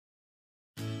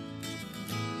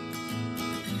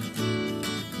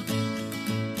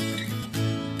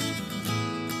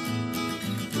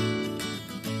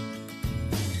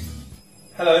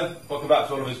Hello, welcome back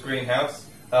to Oliver's Greenhouse.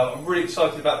 I'm really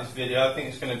excited about this video. I think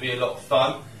it's going to be a lot of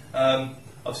fun.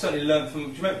 I've certainly learned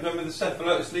from, do you remember the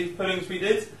Cephalotus leaf puddings we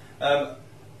did?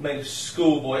 Made a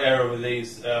schoolboy error with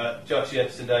these just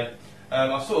yesterday.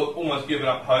 I've sort of almost given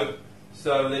up hope.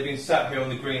 So they've been sat here on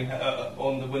the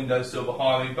on the windowsill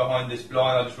behind me, behind this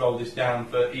blind. I just rolled this down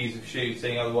for ease of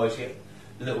shooting, otherwise you get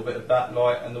a little bit of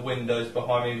backlight and the windows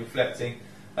behind me reflecting.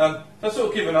 So I've sort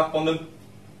of given up on them,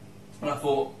 and I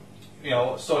thought, you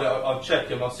know, sorry, I'll check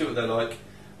them, I'll see what they're like.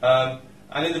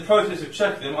 And in the process of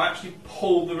checking them, I actually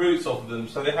pulled the roots off of them,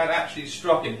 so they had actually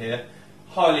struck in here.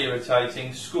 Highly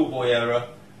irritating, schoolboy error.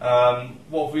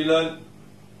 What have we learned?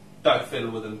 Don't fiddle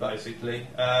with them, basically.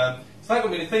 So that got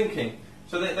me thinking.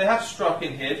 So they have struck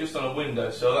in here just on a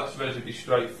windowsill. That's relatively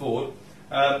straightforward.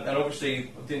 And obviously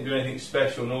I didn't do anything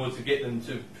special in order to get them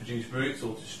to produce roots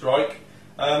or to strike.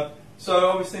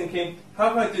 So I was thinking, how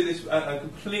can I do this and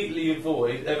completely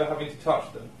avoid ever having to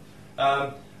touch them?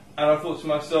 And I thought to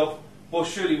myself, well,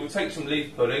 surely we'll take some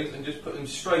leaf puddings and just put them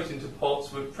straight into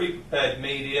pots with pre-prepared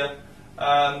media,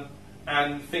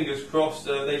 and fingers crossed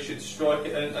they should strike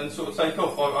it and sort of take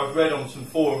off. I've read on some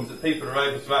forums that people are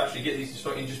able to actually get these to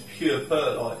strike in just pure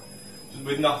perlite,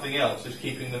 with nothing else, just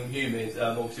keeping them humid,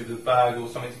 obviously with a bag or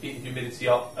something to keep the humidity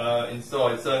up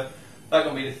inside. So that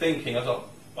got me to thinking. I was like,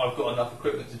 I've got enough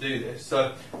equipment to do this.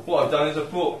 So what I've done is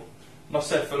I've brought my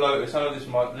Cephalotus. I know this is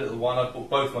my little one. I brought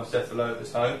both my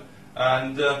Cephalotus home,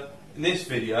 and in this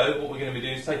video what we're going to be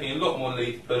doing is taking a lot more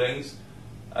leaf puddings,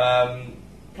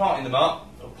 planting them up,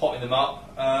 or potting them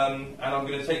up, and I'm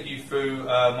going to take you through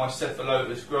my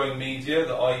Cephalotus growing media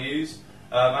that I use,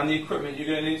 and the equipment you're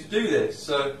going to need to do this.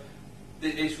 So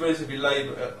it's relatively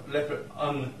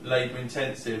unlabour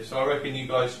intensive, so I reckon you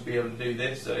guys should be able to do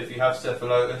this if you have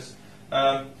Cephalotus.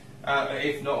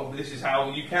 If not, this is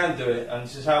how you can do it, and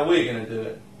this is how we're going to do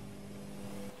it.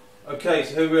 Okay,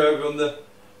 so here we are over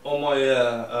on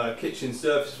my kitchen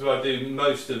surface where I do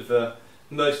most of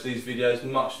these videos,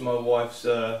 much to my wife's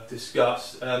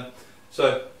disgust.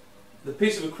 So the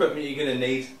piece of equipment you're going to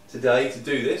need today to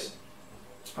do this,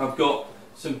 I've got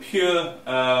some pure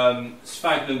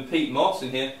sphagnum peat moss in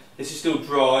here. This is still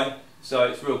dry, so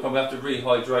it's real common. We have to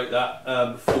rehydrate that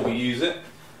before we use it.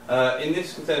 In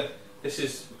this container, this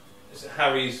is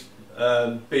Harry's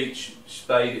beach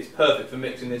spade. It's perfect for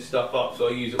mixing this stuff up, so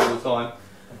I use it all the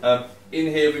time. In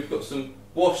here we've got some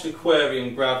washed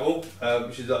aquarium gravel,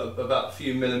 which is about a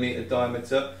few millimetre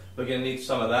diameter. We're going to need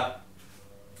some of that.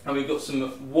 And we've got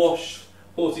some washed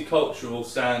horticultural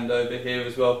sand over here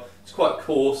as well. It's quite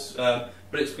coarse, but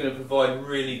it's going to provide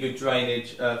really good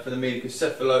drainage for the media, because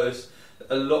Cephalotus,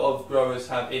 a lot of growers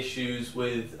have issues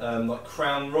with like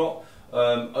crown rot,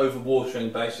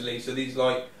 overwatering basically. So these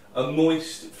like a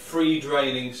moist, free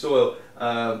draining soil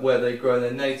where they grow in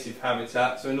their native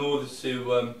habitat. So in order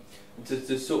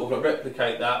to sort of like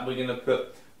replicate that, we're going to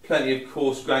put plenty of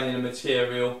coarse granular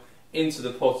material into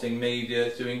the potting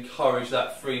media to encourage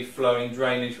that free flowing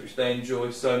drainage which they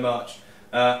enjoy so much.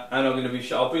 And I'm going to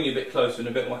be I'll bring you a bit closer in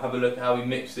a bit and we'll have a look at how we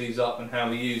mix these up and how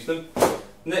we use them.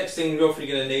 Next thing we're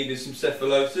obviously going to need is some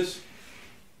Cephalotus.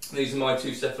 These are my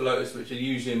two Cephalotus, which are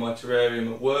usually in my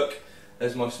terrarium at work.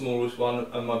 There's my smallest one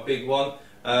and my big one.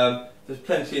 There's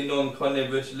plenty of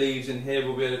non-carnivorous leaves in here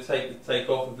we'll be able to take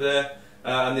off of there.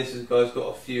 And this guy's got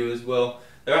a few as well.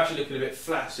 They're actually looking a bit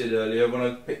flaccid earlier. When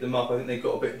I picked them up, I think they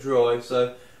got a bit dry.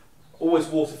 So always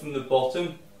water from the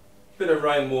bottom, bit of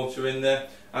rainwater in there,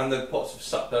 and the pots have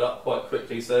sucked that up quite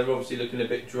quickly. So they're obviously looking a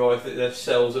bit dry. I think their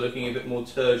cells are looking a bit more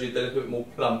turgid. They look a bit more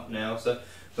plump now. So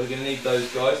we're going to need those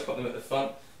guys. Put them at the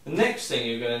front. The next thing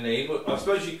you're going to need, well, I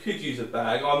suppose you could use a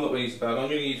bag. I'm not going to use a bag. I'm going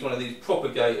to use one of these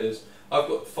propagators. I've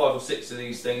got 5 or 6 of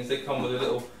these things. They come with a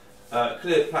little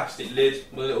clear plastic lid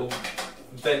with a little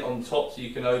vent on top so you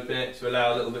can open it to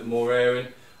allow a little bit more air in.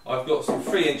 I've got some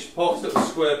 3-inch pots, little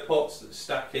square pots that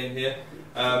stack in here,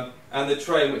 and the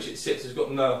tray in which it sits has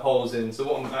got no holes in. So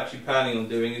what I'm actually planning on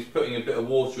doing is putting a bit of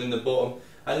water in the bottom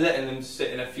and letting them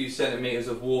sit in a few centimetres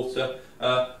of water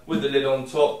with the lid on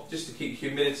top, just to keep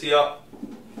humidity up.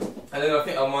 And then I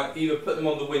think I might either put them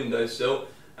on the windowsill,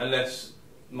 unless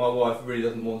my wife really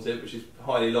doesn't want it, which is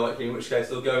highly likely, in which case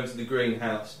they'll go into the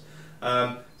greenhouse.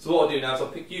 So what I'll do now is I'll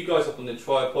pick you guys up on the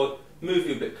tripod, move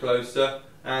you a bit closer,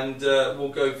 and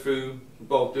we'll go through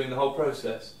doing the whole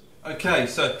process. Okay,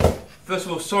 so first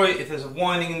of all, sorry if there's a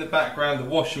whining in the background. The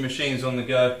washing machine's on the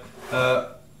go.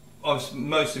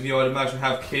 Most of you, I'd imagine,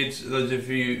 have kids. Those of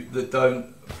you that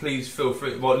don't, please feel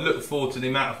free. Well, look forward to the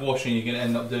amount of washing you're going to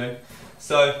end up doing.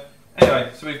 So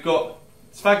anyway, so we've got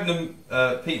sphagnum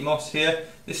peat moss here.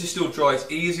 This is still dry.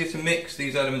 It's easier to mix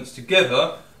these elements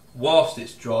together whilst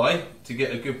it's dry to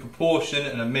get a good proportion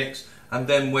and a mix and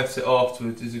then wet it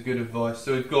afterwards is a good advice.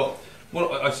 So we've got,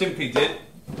 what I simply did,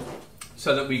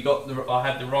 so that we got I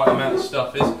had the right amount of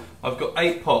stuff, is I've got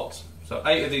 8 pots, so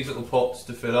 8 of these little pots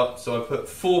to fill up. So I put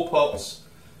 4 pots,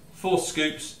 4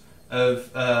 scoops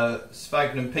of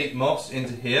sphagnum peat moss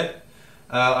into here.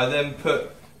 I then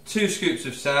put 2 scoops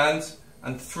of sand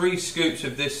and 3 scoops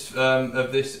of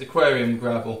this aquarium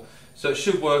gravel. So it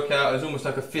should work out as almost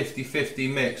like a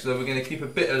 50-50 mix. So we're going to keep a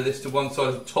bit of this to one side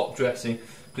of the top dressing,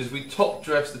 because if we top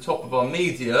dress the top of our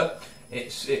media,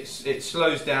 it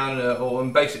slows down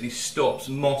and basically stops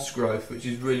moss growth, which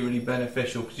is really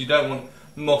beneficial, because you don't want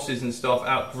mosses and stuff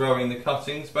outgrowing the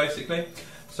cuttings basically.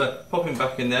 So popping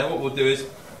back in there, what we'll do is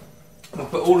we'll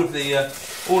put all of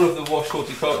the washed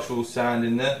horticultural sand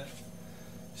in there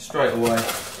straight away.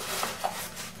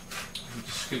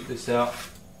 Just scoop this out.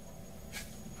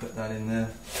 Put that in there.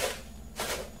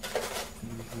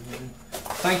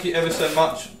 Thank you ever so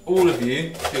much, all of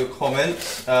you, for your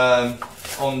comments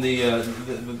on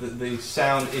the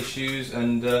sound issues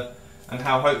and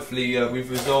how hopefully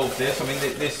we've resolved this. I mean,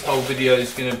 this whole video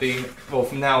is going to be, well,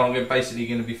 from now on I'm basically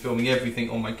going to be filming everything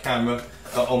on my camera,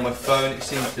 on my phone. It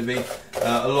seems to be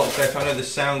a lot better. I know the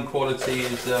sound quality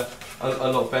is a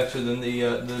lot better than the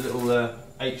little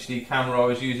HD camera I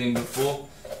was using before.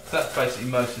 So that's basically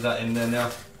most of that in there now.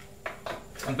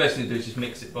 And the best thing to do is just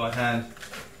mix it by hand.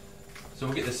 So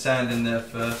we'll get the sand in there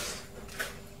first.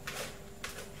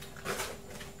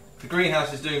 The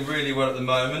greenhouse is doing really well at the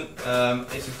moment.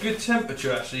 It's a good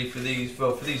temperature actually for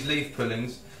these leaf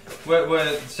pullings. Where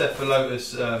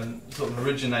Cephalotus sort of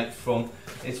originate from,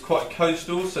 it's quite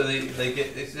coastal, so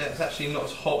it's actually not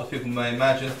as hot as people may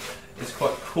imagine. It's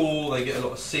quite cool. They get a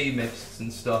lot of sea mists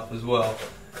and stuff as well,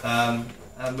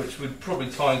 and which would probably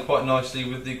tie in quite nicely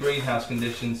with the greenhouse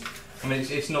conditions. I mean,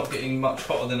 it's not getting much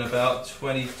hotter than about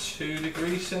 22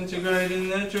 degrees centigrade in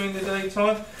there during the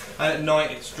daytime, and at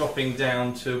night it's dropping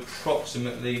down to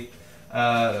approximately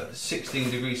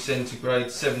 16 degrees centigrade,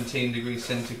 17 degrees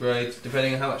centigrade,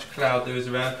 depending on how much cloud there is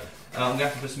around. I'm going to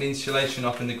have to put some insulation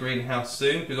up in the greenhouse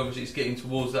soon, because obviously it's getting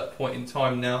towards that point in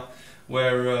time now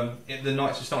where the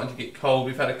nights are starting to get cold.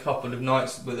 We've had a couple of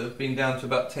nights that have been down to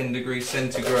about 10 degrees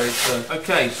centigrade. So,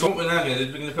 okay, so what we're now going to do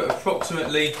is we're going to put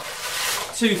approximately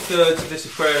 2/3 of this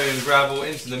aquarium gravel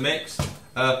into the mix.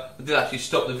 I did actually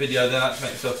stop the video then. I had to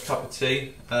make myself a cup of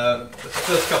tea. The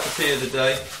first cup of tea of the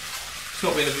day. It's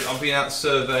not been I've been out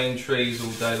surveying trees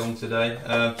all day long today,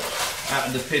 out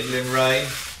in the piddling rain,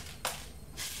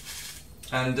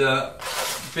 and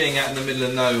being out in the middle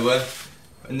of nowhere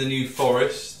in the New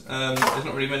Forest. There's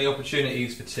not really many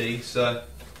opportunities for tea, so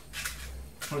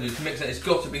I'll just mix it. It's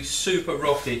got to be super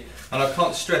rocky, and I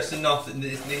can't stress enough that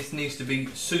this needs to be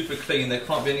super clean. There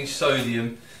can't be any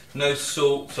sodium, no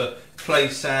salt, so clay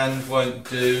sand won't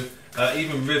do.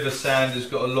 Even river sand has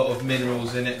got a lot of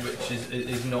minerals in it, which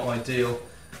is not ideal.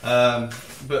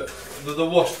 But the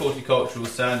washed horticultural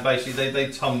sand, basically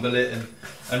they tumble it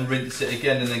and rinse it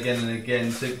again and again and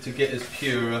again to get as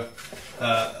pure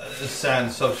a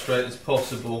sand substrate as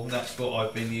possible. And that's what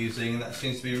I've been using, and that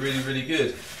seems to be really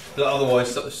good. But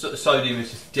otherwise, sodium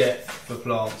is just death for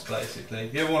plants, basically.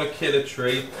 If you ever want to kill a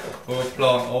tree or a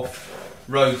plant off,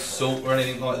 road salt or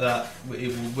anything like that,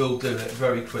 it will do it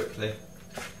very quickly.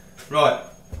 Right,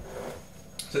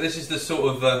 so this is the sort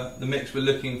of the mix we're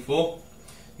looking for.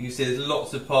 You can see there's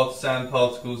lots of sand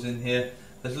particles in here.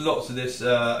 There's lots of this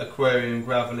aquarium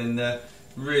gravel in there.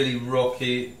 Really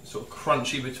rocky, sort of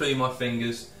crunchy between my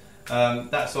fingers.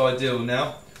 That's ideal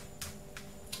now.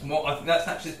 I think that's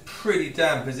actually pretty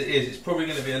damp as it is. It's probably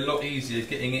going to be a lot easier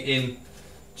getting it in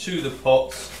to the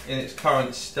pots in its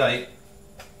current state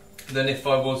than if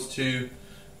I was to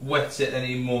wet it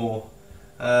anymore.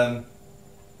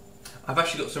 I've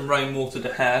actually got some rainwater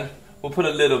to hand. We'll put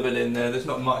a little bit in there. There's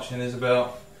not much in. There's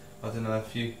about, I don't know,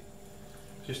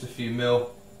 just a few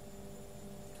mil,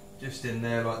 just in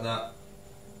there like that.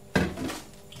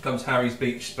 Here comes Harry's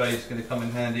beach spade. It's going to come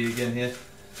in handy again here.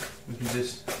 We can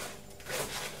just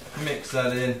mix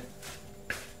that in.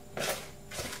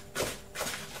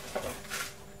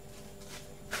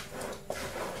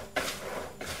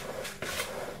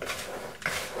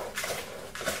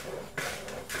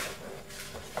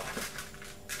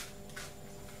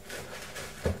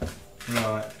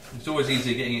 Right, it's always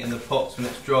easier getting it in the pots when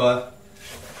it's drier.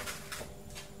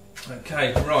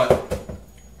 Okay, right.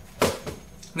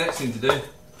 Next thing to do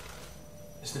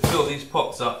is to fill these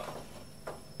pots up.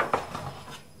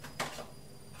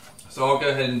 So I'll go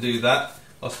ahead and do that.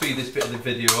 I'll speed this bit of the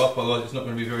video up, otherwise it's not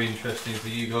going to be very interesting for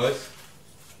you guys.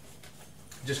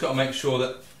 Just got to make sure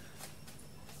that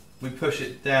we push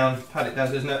it down, pat it down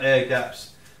so there's no air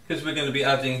gaps, because we're going to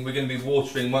be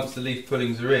watering once the leaf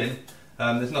pullings are in.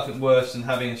 There's nothing worse than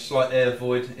having a slight air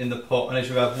void in the pot, and as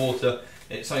you add water,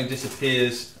 something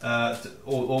disappears,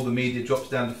 all the media drops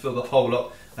down to fill the hole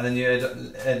up, and then you're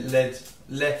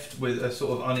left with a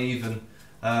sort of uneven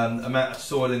amount of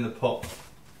soil in the pot.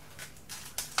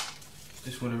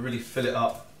 Just want to really fill it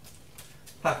up,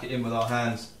 pack it in with our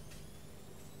hands,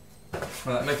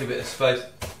 make a bit of space,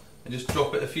 and just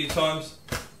drop it a few times.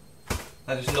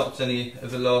 That just knocks any of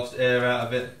the last air out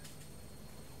of it.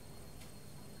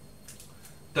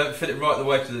 Don't fill it right the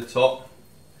way to the top.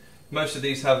 Most of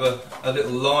these have a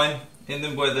little line in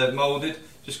them where they're moulded.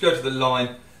 Just go to the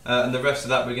line, and the rest of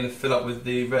that we're going to fill up with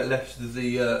the rest of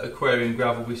the aquarium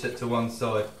gravel we set to one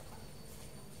side.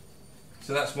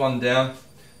 So that's one down,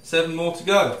 7 more to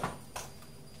go.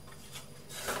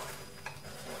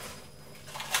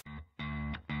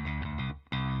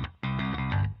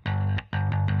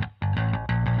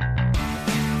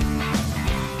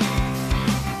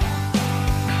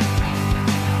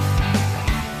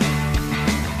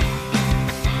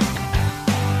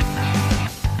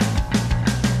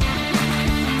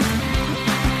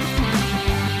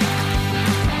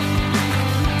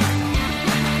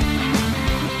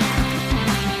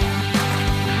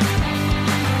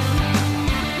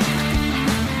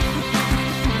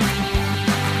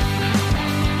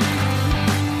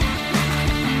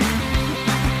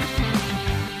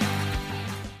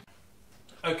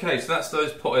 Okay, so that's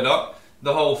those potted up.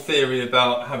 The whole theory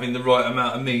about having the right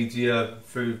amount of media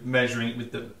through measuring it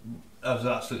with the was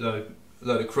an absolute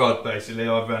load of crud basically.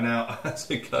 I've run out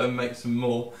to go and make some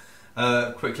more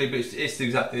quickly, but it's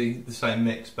exactly the same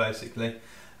mix basically.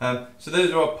 So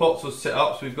those are our pots all set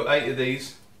up. So we've got 8 of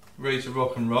these ready to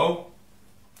rock and roll.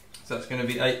 So that's going to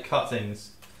be 8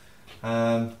 cuttings.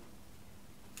 So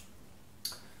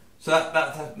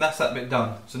that's that bit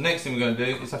done. So next thing we're going to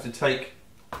do is have to take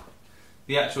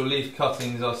the actual leaf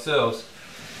cuttings ourselves.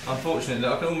 Unfortunately,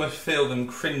 I can almost feel them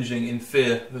cringing in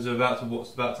fear because of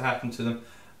what's about to happen to them.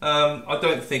 I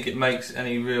don't think it makes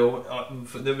any real.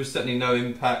 There was certainly no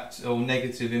impact or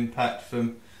negative impact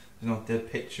from. There's not a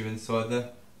dead picture inside there.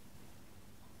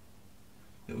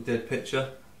 Little dead picture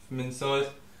from inside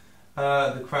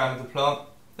the crown of the plant.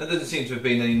 There doesn't seem to have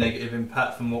been any negative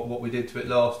impact from what we did to it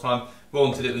last time.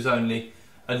 Granted, it was only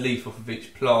a leaf off of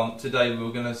each plant. Today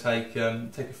we're going to take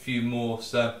a few more.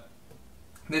 So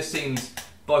this seems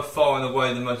by far and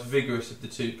away the most vigorous of the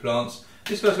 2 plants.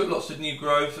 This guy's got lots of new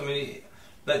growth. I mean,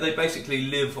 they basically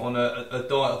live on a diet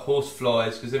of horse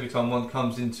flies, because every time one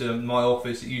comes into my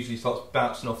office it usually starts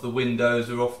bouncing off the windows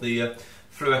or off the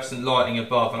fluorescent lighting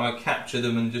above, and I capture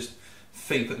them and just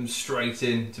feed them straight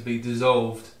in to be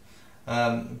dissolved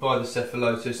by the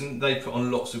Cephalotus, and they put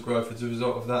on lots of growth as a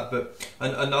result of that. But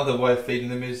another way of feeding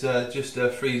them is just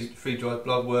free-dried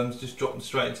bloodworms. Just drop them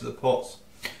straight into the pots.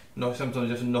 Sometimes you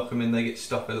have to knock them in, they get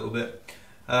stuck a little bit.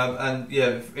 And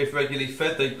yeah, if regularly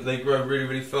fed, they grow really,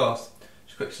 really fast.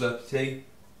 Just a quick slurp of tea.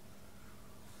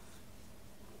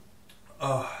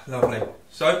 Oh, lovely.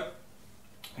 So,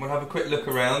 we'll have a quick look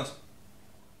around.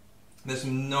 There's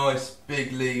some nice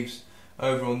big leaves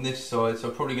over on this side, so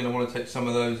I'm probably going to want to take some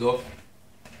of those off.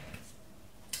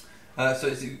 So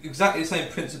it's exactly the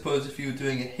same principle as if you were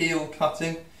doing a heel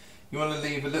cutting. You want to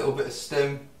leave a little bit of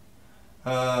stem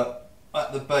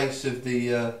at the base of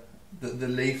the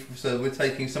leaf, so we're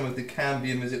taking some of the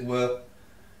cambium, as it were,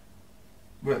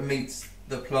 where it meets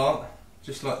the plant,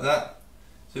 just like that.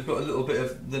 So we've got a little bit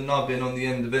of the nubbin on the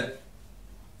end of it,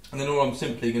 and then all I'm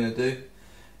simply going to do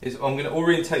is I'm going to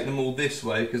orientate them all this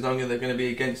way, because they're going to be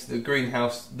against the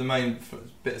greenhouse. The main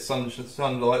bit of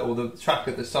sunlight, or the track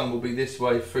of the sun, will be this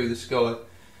way through the sky,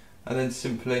 and then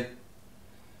simply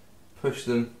push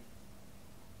them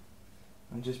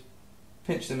and just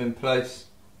pinch them in place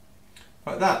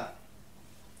like that.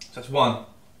 So that's one.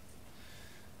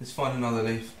 Let's find another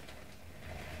leaf.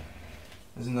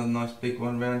 There's another nice big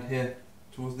one round here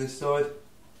towards this side.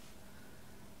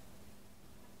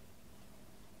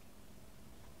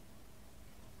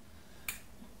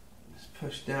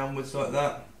 Push downwards like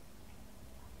that.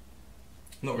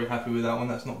 Not really happy with that one.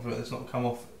 That's not come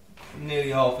off nearly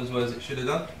half as well as it should have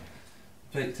done.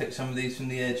 Take some of these from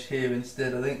the edge here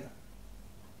instead, I think.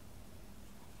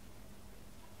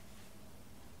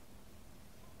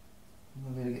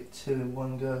 I'm going to get 2 in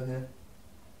one go here.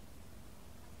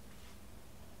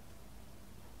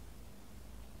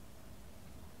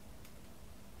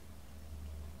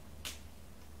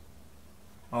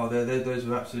 Oh, those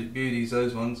are absolute beauties,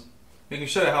 those ones. We can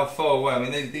show you how far away. I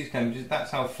mean, these came.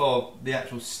 That's how far the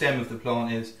actual stem of the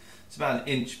plant is. It's about 1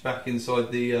 inch back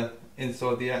inside the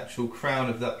actual crown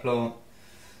of that plant.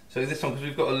 So this one, because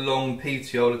we've got a long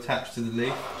petiole attached to the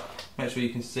leaf. Make sure you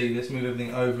can see this. Move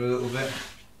everything over a little bit.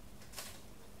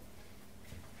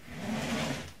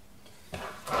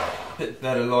 bit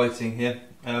better lighting here.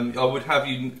 I would have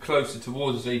you closer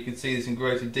towards it so you can see this in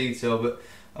greater detail, but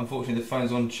unfortunately the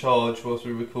phone's on charge whilst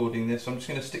we're recording this. So I'm just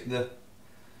going to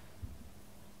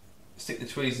stick the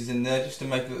tweezers in there just to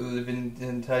make a little bit of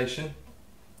indentation.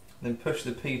 Then push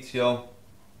the PTO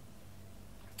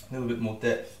a little bit more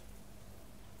depth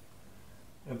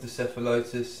of the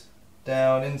cephalotus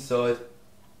down inside,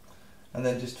 and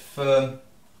then just firm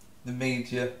the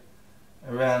media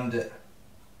around it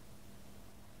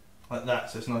like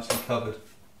that, so it's nicely covered.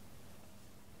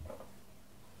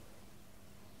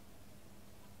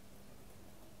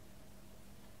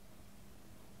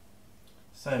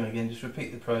 Same again, just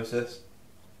repeat the process.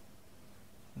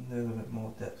 And a little bit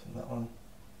more depth on that one.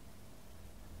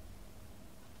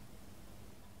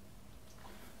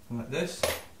 Like this.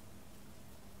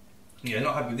 Yeah,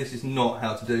 not happy. This is not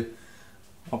how to do.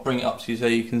 I'll bring it up to you so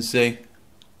you can see.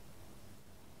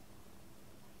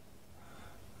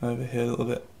 Over here a little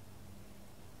bit.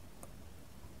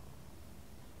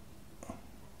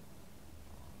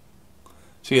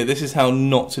 So yeah, this is how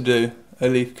not to do a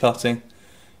leaf cutting.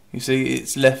 You see,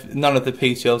 it's left. None of the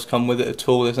PTLs come with it at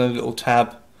all. There's no little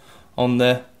tab on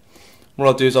there. What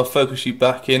I'll do is I'll focus you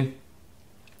back in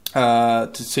to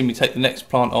see me take the next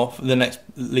plant off, the next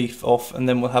leaf off, and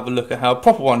then we'll have a look at how a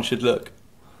proper one should look.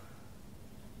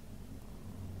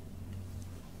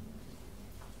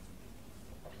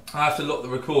 I have to lock the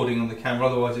recording on the camera,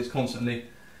 otherwise it's constantly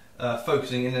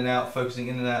focusing in and out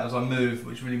as I move,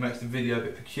 which really makes the video a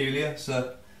bit peculiar.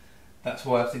 So that's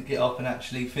why I have to get up and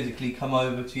actually physically come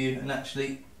over to you and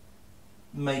actually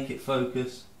make it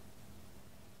focus.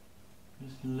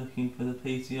 Just looking for the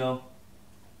PTL.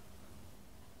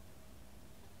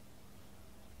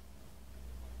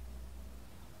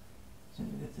 So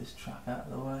let me get this track out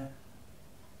of the way.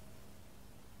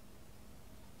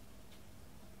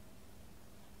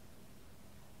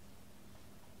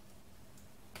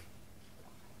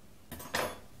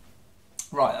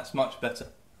 Right, that's much better.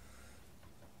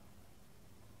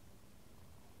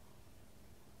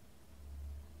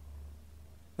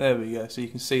 There we go, so you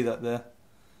can see that there.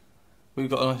 We've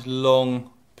got a nice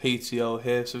long PTL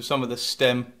here, so some of the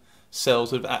stem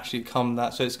cells have actually come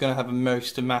that, so it's going to have a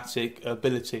meristematic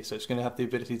ability, so it's going to have the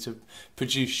ability to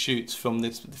produce shoots from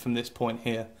this point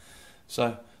here.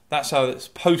 So that's how it's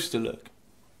supposed to look.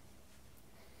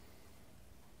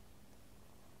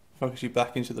 Focus you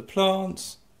back into the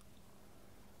plants.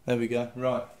 There we go,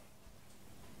 right.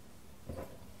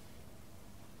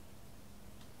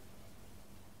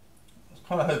 I was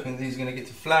kind of hoping these are going to get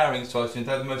to flowering size soon,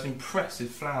 to have the most impressive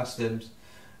flower stems.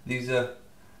 These are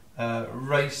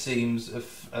racemes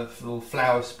of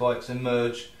flower spikes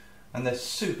emerge, and they're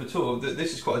super tall.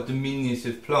 This is quite a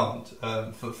diminutive plant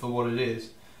for what it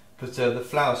is, but the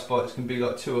flower spikes can be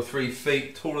like 2 or 3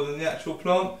 feet taller than the actual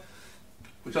plant,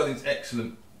 which I think is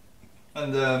excellent.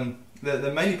 And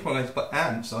they're mainly pollinated by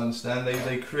ants, I understand.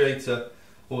 They create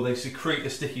they secrete a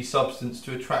sticky substance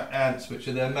to attract ants, which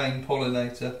are their main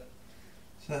pollinator.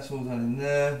 So that's all done in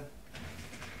there.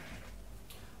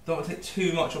 Don't want to take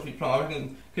too much off your plant. I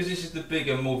reckon, because this is the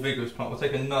bigger, more vigorous plant,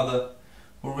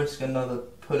 we'll risk another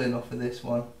pulling off of this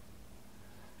one,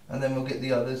 and then we'll get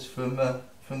the others from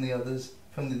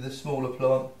the smaller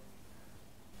plant.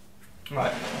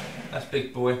 Right, that's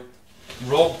big boy.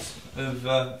 Robbed of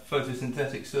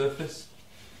photosynthetic surface.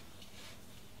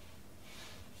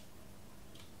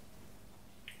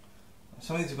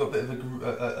 Some of these have got a bit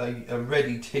of a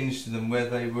reddy tinge to them, where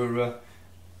they were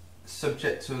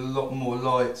subject to a lot more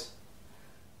light.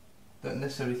 Don't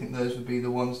necessarily think those would be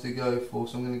the ones to go for,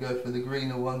 so I'm going to go for the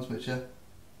greener ones, which are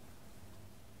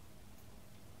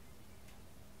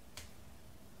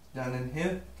down in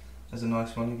here. There's a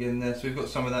nice one again there. So we've got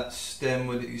some of that stem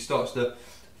where it starts to,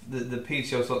 the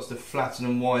PTL starts to flatten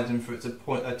and widen for its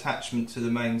attachment to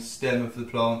the main stem of the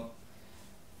plant.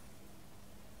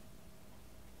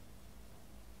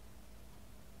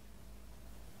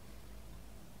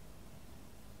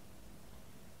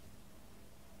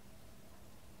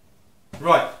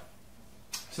 Right,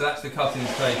 so that's the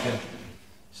cuttings taken.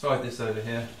 Slide this over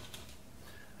here.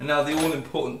 And now the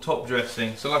all-important top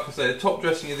dressing. So like I say, the top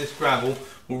dressing of this gravel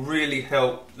will really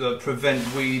help prevent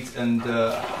weeds and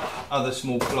other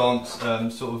small plants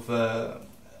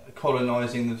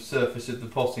colonising the surface of the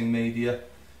potting media.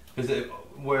 Because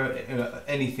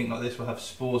anything like this will have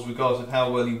spores, regardless of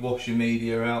how well you wash your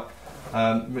media out.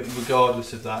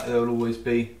 Regardless of that, there will always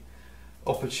be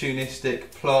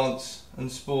opportunistic plants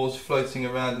and spores floating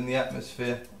around in the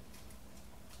atmosphere.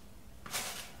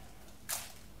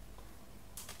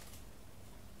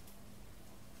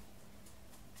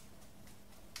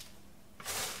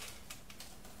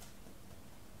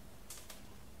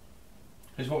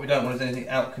 because what we don't want is anything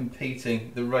out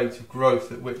competing the rate of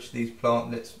growth at which these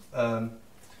plantlets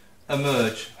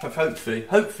emerge,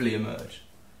 hopefully emerge.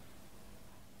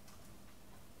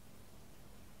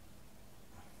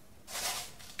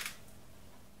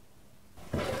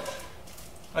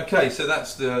 Okay, so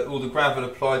that's all the gravel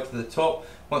applied to the top.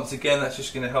 Once again, that's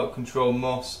just going to help control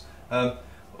moss.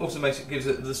 Also gives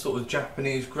it the sort of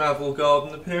Japanese gravel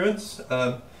garden appearance.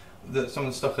 That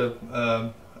someone stuck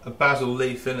a basil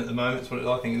leaf in at the moment. That's what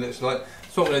I think it looks like.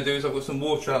 So what I'm going to do is I've got some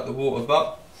water out the water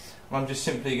butt. I'm just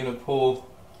simply going to pour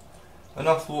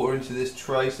enough water into this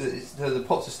tray so that the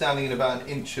pots are standing in about an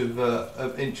inch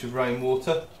of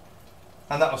rainwater,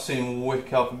 and that will soon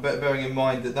wick up. And bearing in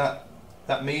mind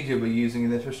that media we're using,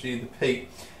 and especially the peat,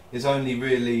 is only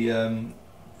really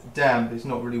damp. It's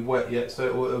not really wet yet, so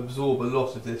it will absorb a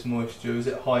lot of this moisture as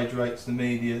it hydrates the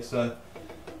media. So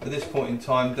at this point in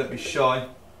time, don't be shy.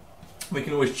 We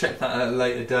can always check that at a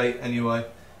later date anyway.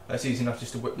 It's easy enough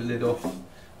just to whip the lid off,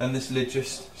 and this lid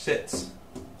just sits,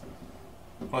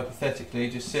 hypothetically,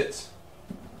 just sits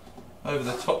over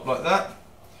the top like that.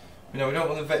 You know, we don't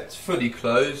want the vets fully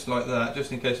closed like that,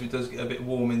 just in case it does get a bit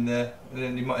warm in there, and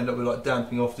then you might end up with like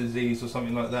damping off disease or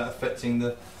something like that affecting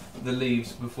the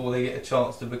leaves before they get a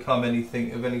chance to become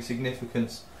anything of any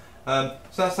significance. So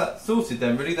that's that sorted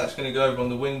then, really. That's going to go over on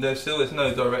the windowsill. There's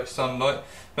no direct sunlight,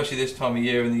 especially this time of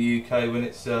year in the UK when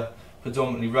it's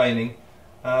predominantly raining.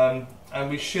 And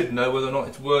we should know whether or not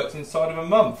it's worked inside of a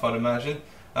month, I'd imagine.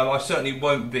 I certainly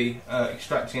won't be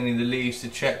extracting any of the leaves to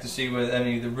check to see whether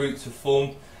any of the roots have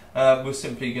formed. We're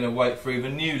simply going to wait for either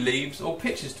new leaves or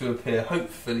pitchers to appear,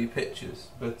 hopefully pitchers,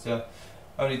 but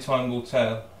only time will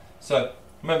tell. So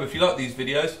remember, if you like these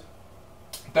videos,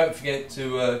 don't forget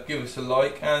to give us a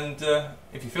like, and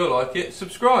if you feel like it,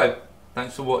 subscribe.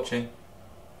 Thanks for watching.